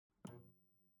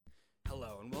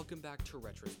and welcome back to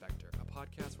Retrospectre, a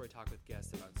podcast where I talk with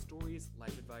guests about stories,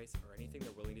 life advice, or anything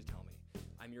they're willing to tell me.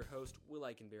 I'm your host, Will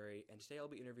Eikenberry, and today I'll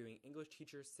be interviewing English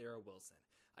teacher Sara Wilson.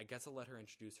 I guess I'll let her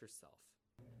introduce herself.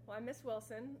 Well, I'm Miss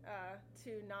Wilson.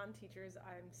 To non-teachers,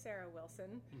 I'm Sara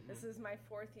Wilson. Mm-hmm. This is my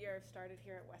fourth year I've started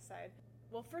here at Westside.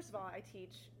 Well, first of all, I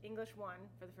teach English 1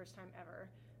 for the first time ever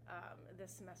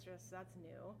this semester, so that's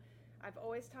new. I've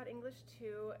always taught English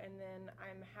 2, and then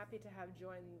I'm happy to have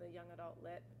joined the Young Adult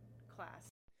Lit class.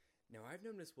 Now, I've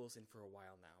known Miss Wilson for a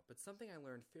while now, but something I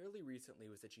learned fairly recently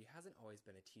was that she hasn't always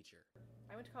been a teacher.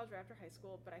 I went to college right after high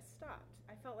school, but I stopped.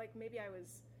 I felt like maybe I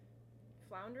was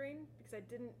floundering because I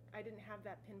didn't have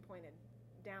that pinpointed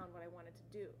down what I wanted to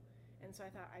do. And so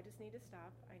I thought, I just need to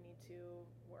stop. I need to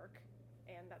work.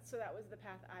 And that was the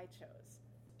path I chose.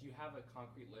 Do you have a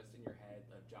concrete list in your head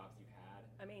of jobs you've had?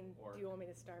 I mean, do you want me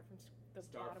to start from the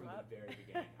bottom up? The very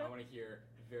beginning. I want to hear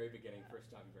the very beginning, first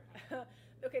job you ever had.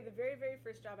 Okay, the very, very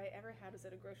first job I ever had was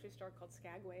at a grocery store called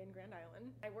Skagway in Grand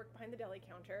Island. I worked behind the deli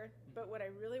counter, but what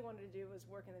I really wanted to do was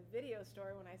work in the video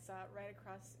store when I saw it right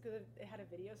across, because it had a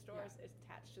video store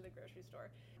attached to the grocery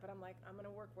store. But I'm like, I'm going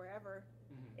to work wherever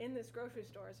in this grocery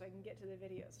store so I can get to the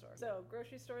video store. So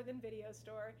grocery store, then video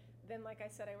store. Then, like I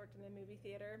said, I worked in the movie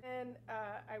theater. And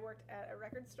I worked at a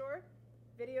record store,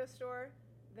 video store.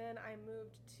 Then I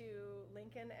moved to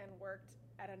Lincoln and worked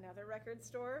at another record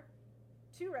store.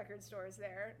 2 record stores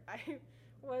there. I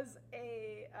was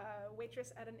a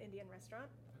waitress at an Indian restaurant.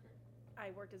 Okay.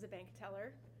 I worked as a bank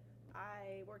teller.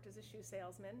 I worked as a shoe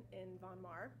salesman in Von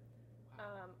Mar. Wow.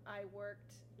 I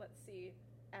worked,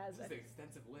 as an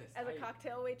extensive list. As a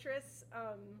cocktail waitress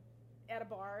at a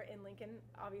bar in Lincoln,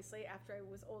 obviously, after I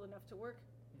was old enough to work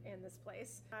in this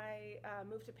place. I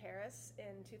moved to Paris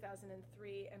in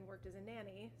 2003 and worked as a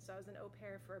nanny. So I was an au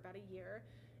pair for about a year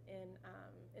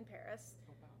in Paris.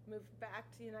 Oh, wow. Moved back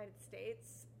to the United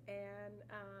States and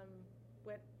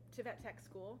went to vet tech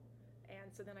school. And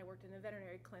so then I worked in a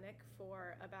veterinary clinic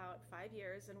for about 5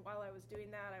 years. And while I was doing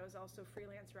that, I was also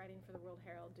freelance writing for the World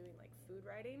Herald, doing food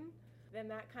writing. Then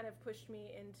that kind of pushed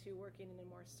me into working in a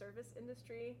more service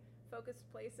industry focused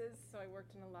places. So I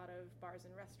worked in a lot of bars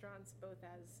and restaurants, both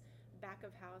as back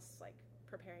of house,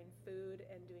 preparing food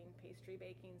and doing pastry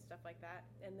baking, stuff like that.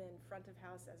 And then front of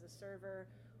house as a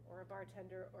server or a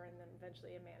bartender and then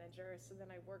eventually a manager. So then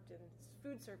I worked in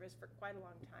food service for quite a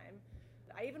long time.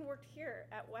 I even worked here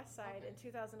at Westside in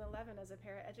 2011 as a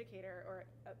paraeducator or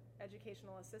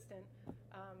educational assistant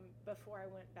before I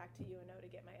went back to UNO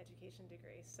to get my education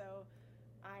degree. So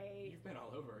You've been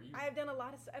all over. I've done a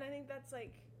lot of stuff, and I think that's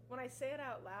when I say it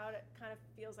out loud, it kind of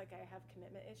feels like I have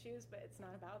commitment issues, but it's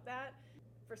not about that.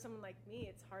 For someone like me,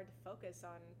 it's hard to focus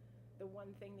on the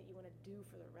one thing that you want to do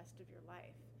for the rest of your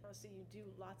life. So you do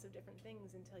lots of different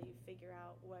things until you figure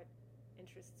out what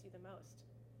interests you the most.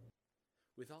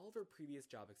 With all of her previous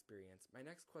job experience, my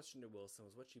next question to Wilson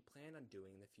was what she planned on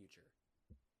doing in the future.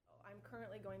 I'm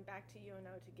currently going back to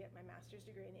UNO to get my master's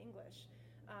degree in English,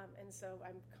 and so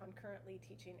I'm concurrently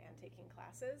teaching and taking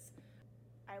classes.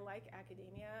 I like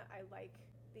academia. I like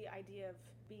the idea of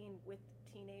being with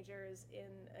teenagers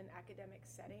in an academic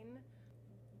setting.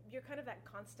 You're kind of that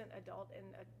constant adult in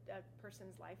a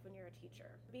person's life when you're a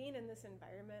teacher. Being in this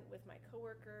environment with my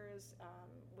coworkers,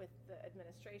 with the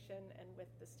administration, and with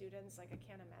the students, I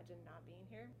can't imagine not being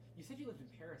here. You said you lived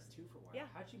in Paris too for a while. Yeah.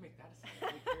 How'd you make that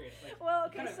decision? I'm really curious. Well,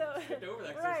 okay, so skipped over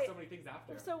that because there's so many things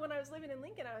after. So when I was living in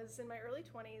Lincoln, I was in my early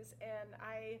 20s, and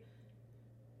I,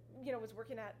 was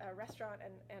working at a restaurant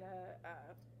and a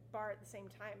bar at the same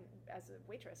time as a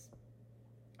waitress.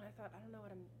 And I thought, I don't know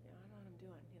what I'm doing.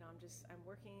 I'm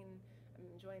working, I'm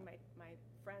enjoying my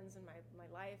friends and my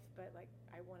life, but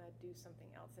I want to do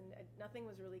something else. And nothing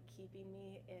was really keeping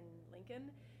me in Lincoln.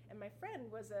 And my friend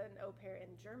was an au pair in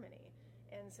Germany.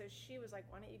 And so she was like,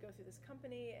 why don't you go through this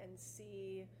company and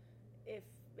see if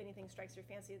anything strikes your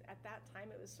fancy. At that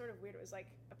time, it was sort of weird. It was like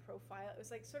a profile. It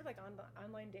was sort of like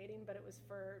online dating, but it was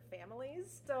for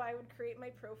families. So I would create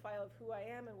my profile of who I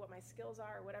am and what my skills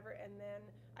are or whatever, and then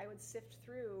I would sift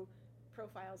through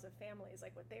profiles of families,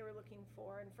 what they were looking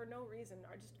for, and for no reason,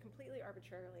 or just completely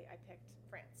arbitrarily, I picked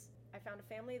France. I found a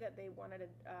family that they wanted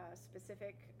a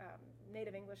specific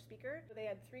native English speaker. They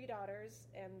had 3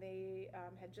 daughters, and they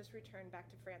had just returned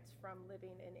back to France from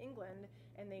living in England,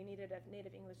 and they needed a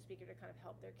native English speaker to kind of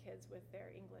help their kids with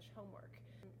their English homework.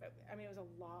 I mean, it was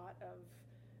a lot of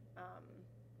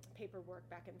paperwork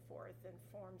back and forth and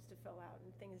forms to fill out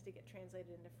and things to get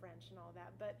translated into French and all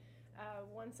that. But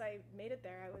once I made it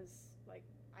there, I was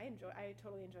I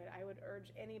totally enjoyed it. I would urge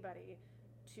anybody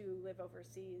to live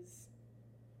overseas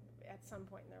at some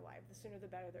point in their life. The sooner the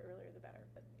better, the earlier the better.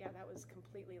 But yeah, that was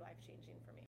completely life-changing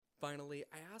for me. Finally,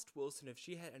 I asked Wilson if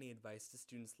she had any advice to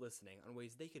students listening on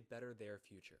ways they could better their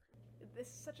future. This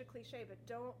is such a cliche, but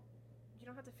you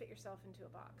don't have to fit yourself into a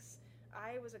box.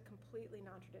 I was a completely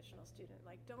non-traditional student.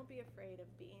 Like, don't be afraid of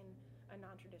being a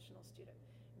non-traditional student.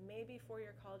 Maybe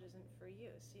four-year college isn't for you,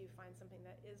 so you find something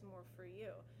that is more for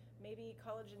you. Maybe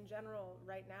college in general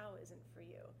right now isn't for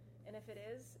you. And if it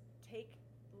is, take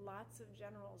lots of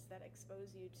generals that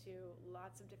expose you to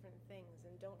lots of different things,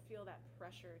 and don't feel that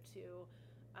pressure to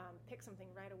pick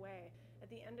something right away. At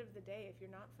the end of the day, if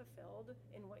you're not fulfilled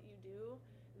in what you do,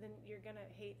 then you're gonna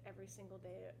hate every single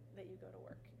day that you go to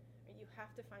work. You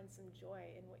have to find some joy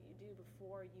in what you do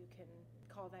before you can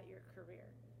call that your career.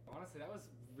 Honestly, that was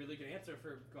a really good answer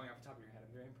for going off the top of your head.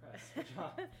 I'm very impressed. Good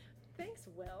job. Thanks,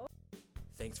 Will.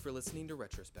 Thanks for listening to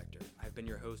Retrospectre. I've been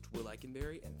your host, Will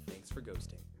Eikenberry, and thanks for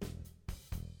ghosting.